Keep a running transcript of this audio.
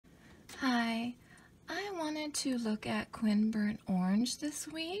wanted to look at Quin Burnt Orange this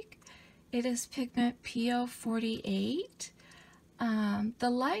week. It is pigment PO48. The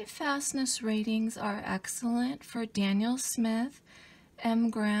light fastness ratings are excellent for Daniel Smith, M.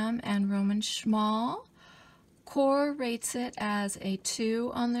 Graham, and Roman Szmal. Core rates it as a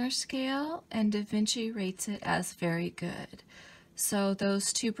 2 on their scale, and Da Vinci rates it as very good. So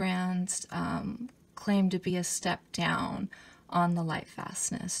those two brands claim to be a step down on the light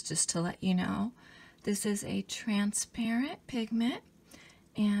fastness, just to let you know. This is a transparent pigment,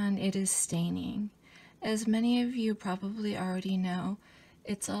 and it is staining. As many of you probably already know,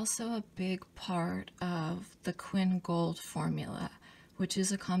 it's also a big part of the Quin Gold formula, which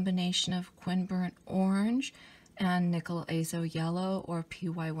is a combination of Quin Burnt Orange and Nickel Azo Yellow, or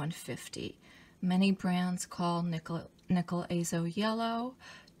PY150. Many brands call Nickel Azo Yellow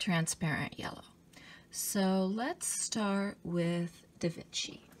transparent yellow. So let's start with Da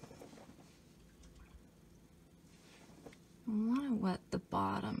Vinci. I want to wet the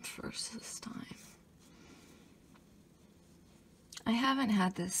bottom first this time. I haven't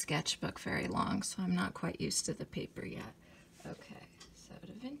had this sketchbook very long, so I'm not quite used to the paper yet. Okay, so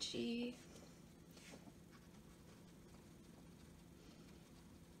Da Vinci.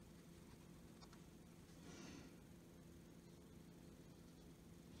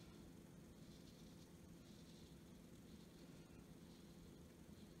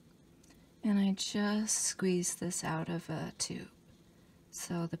 And I just squeezed this out of a tube,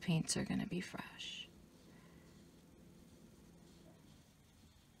 so the paints are going to be fresh.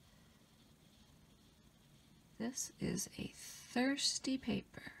 This is a thirsty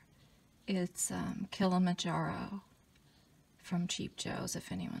paper. It's Kilimanjaro from Cheap Joe's,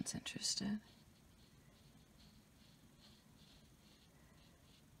 if anyone's interested.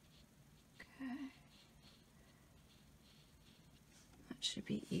 Okay. That should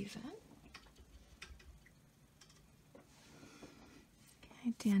be even.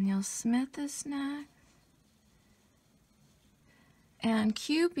 Okay, Daniel Smith is next. And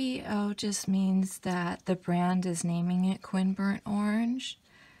QBO just means that the brand is naming it Quin Burnt Orange.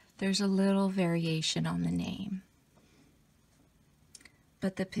 There's a little variation on the name,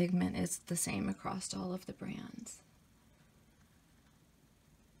 but the pigment is the same across all of the brands.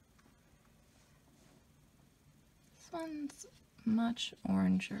 This one's much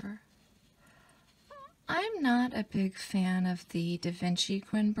oranger. I'm not a big fan of the Da Vinci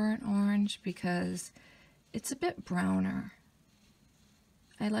Quin Burnt Orange because it's a bit browner.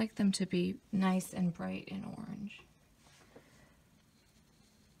 I like them to be nice and bright and orange.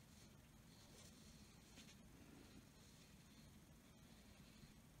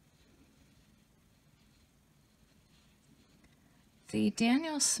 The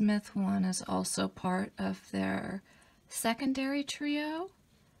Daniel Smith one is also part of their secondary trio.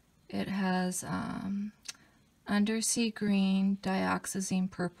 It has Undersea Green, Dioxazine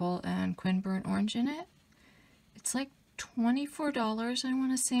Purple, and Quin Burnt Orange in it. It's like $24, I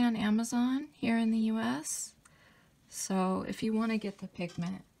want to say, on Amazon here in the US. So if you want to get the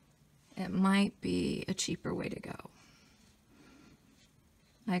pigment, it might be a cheaper way to go.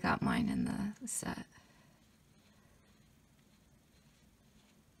 I got mine in the set.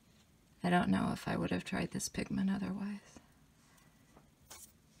 I don't know if I would have tried this pigment otherwise.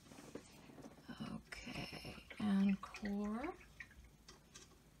 Okay, and core.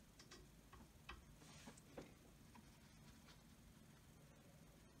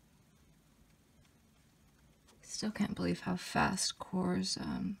 Still can't believe how fast core's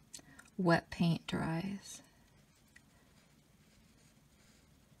wet paint dries.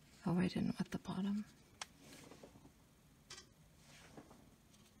 Oh, I didn't wet the bottom.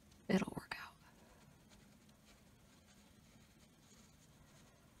 It'll work out.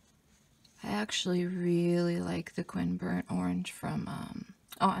 I actually really like the Quin Burnt Orange from,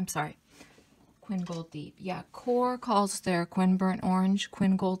 Quin Gold Deep. Yeah, Core calls their Quin Burnt Orange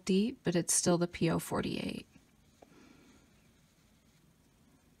Quin Gold Deep, but it's still the PO48.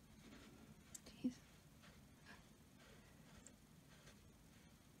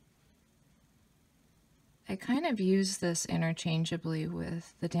 I kind of use this interchangeably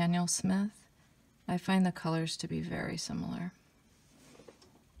with the Daniel Smith. I find the colors to be very similar.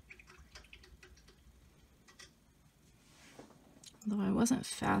 Although I wasn't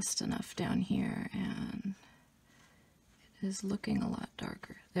fast enough down here, and it is looking a lot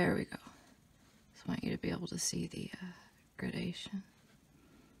darker. There we go. Just want you to be able to see the gradation.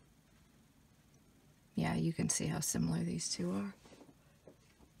 Yeah, you can see how similar these two are.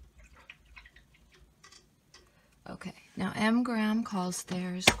 Okay, now M. Graham calls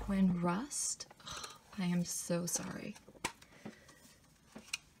theirs Quin Rust. Oh, I am so sorry.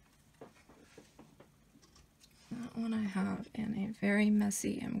 one I have in a very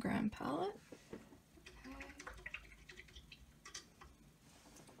messy M-gram palette.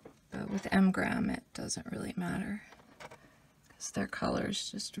 But with M-gram, it doesn't really matter because their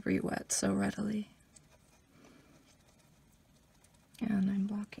colors just re-wet so readily. And I'm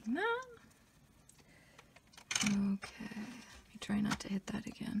blocking that. Okay, let me try not to hit that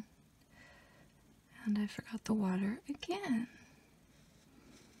again. And I forgot the water again.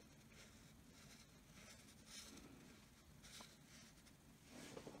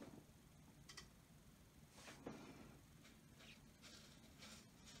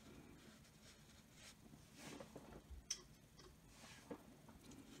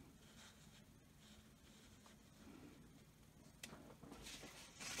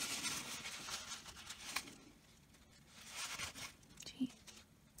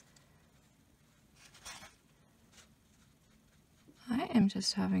 I am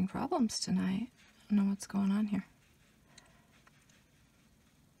just having problems tonight. I don't know what's going on here.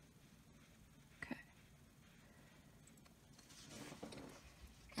 Okay.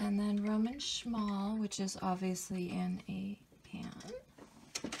 And then Roman Szmal, which is obviously in a pan.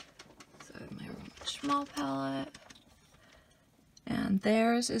 So I have my Roman Szmal palette. And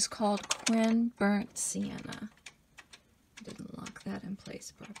theirs is called Quin Burnt Sienna. Didn't lock that in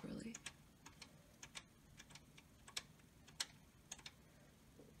place properly.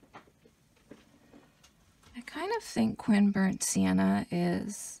 I kind of think Quin Burnt Sienna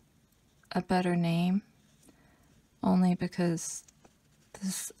is a better name, only because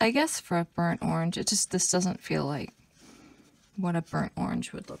this, I guess for a burnt orange, this doesn't feel like what a burnt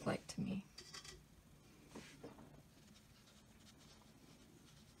orange would look like to me.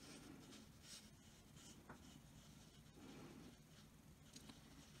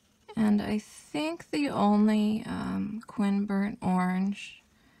 And I think the only Quin Burnt Orange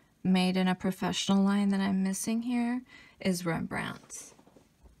made in a professional line that I'm missing here is Rembrandt's.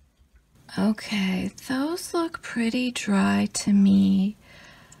 Okay, those look pretty dry to me.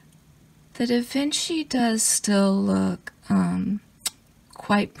 The Da Vinci does still look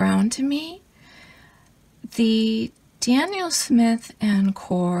quite brown to me. The Daniel Smith and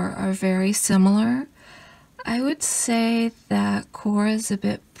Core are very similar. I would say that Core is a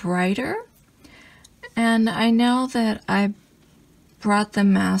bit brighter, and I know that I brought the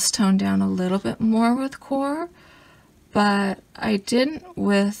mass tone down a little bit more with Core, but I didn't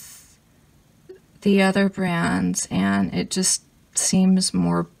with the other brands, and it just seems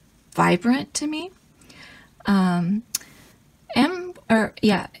more vibrant to me.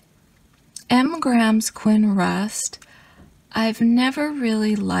 M-Gram's Quin Rust, I've never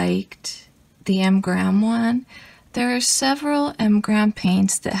really liked the M-Gram one. There are several M-Gram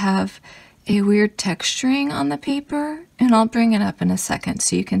paints that have a weird texturing on the paper, and I'll bring it up in a second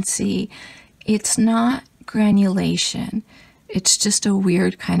so you can see it's not granulation. It's just a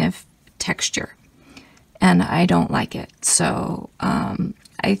weird kind of texture, and I don't like it. So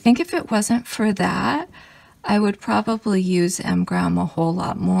I think if it wasn't for that, I would probably use M-Gram a whole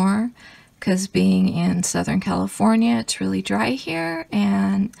lot more, because being in Southern California, it's really dry here,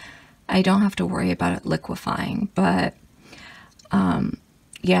 and I don't have to worry about it liquefying. But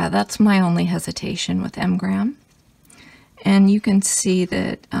yeah, that's my only hesitation with M-Gram. And you can see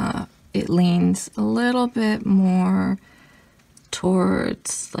that it leans a little bit more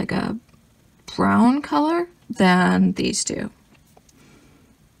towards like a brown color than these do.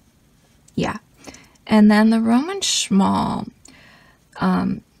 Yeah. And then the Roman Szmal,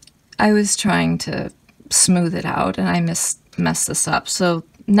 I was trying to smooth it out and I messed this up. So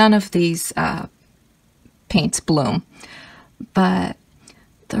none of these paints bloom. But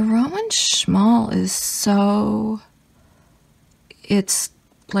the Roman Szmal is so, it's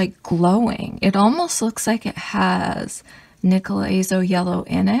like glowing. It almost looks like it has nickel azo yellow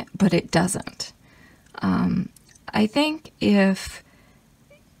in it, but it doesn't. I think if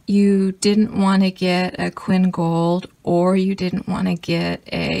you didn't want to get a Quin Gold, or you didn't want to get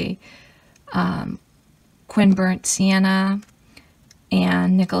a Quin Burnt Sienna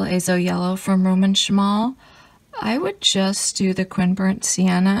and nickel azo yellow from Roman Szmal, I would just do the Quin Burnt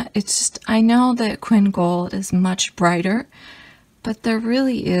Sienna. It's just, I know that Quin Gold is much brighter, but there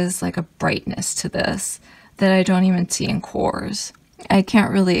really is like a brightness to this that I don't even see in Cores. I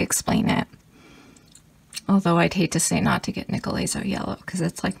can't really explain it. Although I'd hate to say not to get nickel azo yellow, because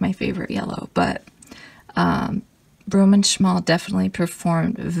it's like my favorite yellow, but Roman Szmal definitely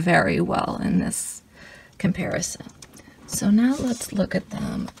performed very well in this comparison. So now let's look at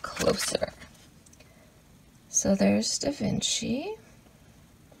them closer. So there's Da Vinci.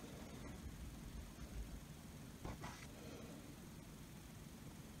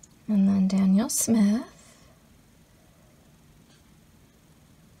 And then Daniel Smith.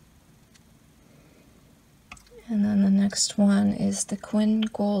 next one is the Quin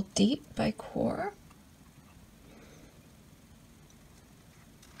Gold Deep by Core.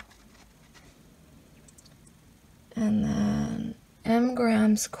 And then M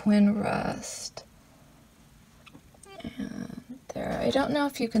Grams Quin Rust. And there, I don't know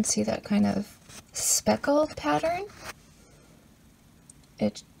if you can see that kind of speckled pattern.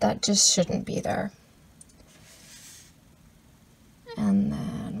 That just shouldn't be there. And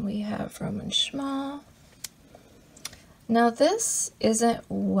then we have Roman Szmal. Now this isn't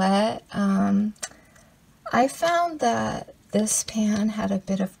wet. I found that this pan had a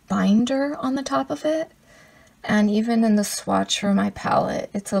bit of binder on the top of it, and even in the swatch for my palette,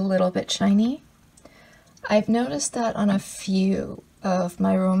 it's a little bit shiny. I've noticed that on a few of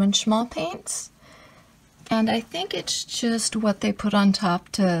my Roman Szmal paints, and I think it's just what they put on top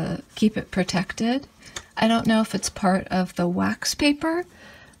to keep it protected. I don't know if it's part of the wax paper,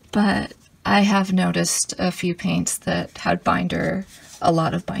 but I have noticed a few paints that had binder, a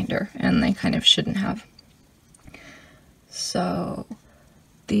lot of binder, and they kind of shouldn't have. So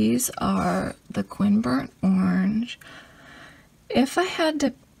these are the Quin Burnt Orange. If I had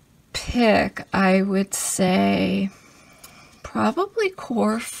to pick, I would say probably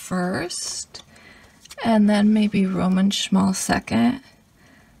Core first, and then maybe Roman Szmal second,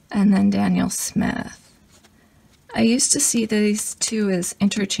 and then Daniel Smith. I used to see these two as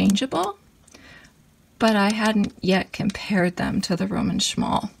interchangeable, but I hadn't yet compared them to the Roman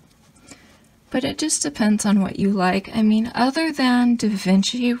Szmal. But it just depends on what you like. I mean, other than Da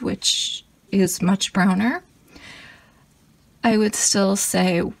Vinci, which is much browner, I would still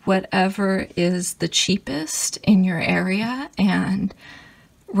say whatever is the cheapest in your area, and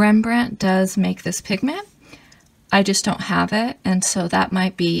Rembrandt does make this pigment. I just don't have it, and so that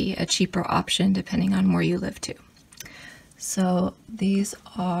might be a cheaper option depending on where you live too. So these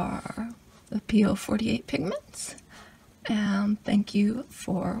are the PO48 pigments, and thank you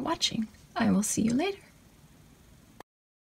for watching. I will see you later.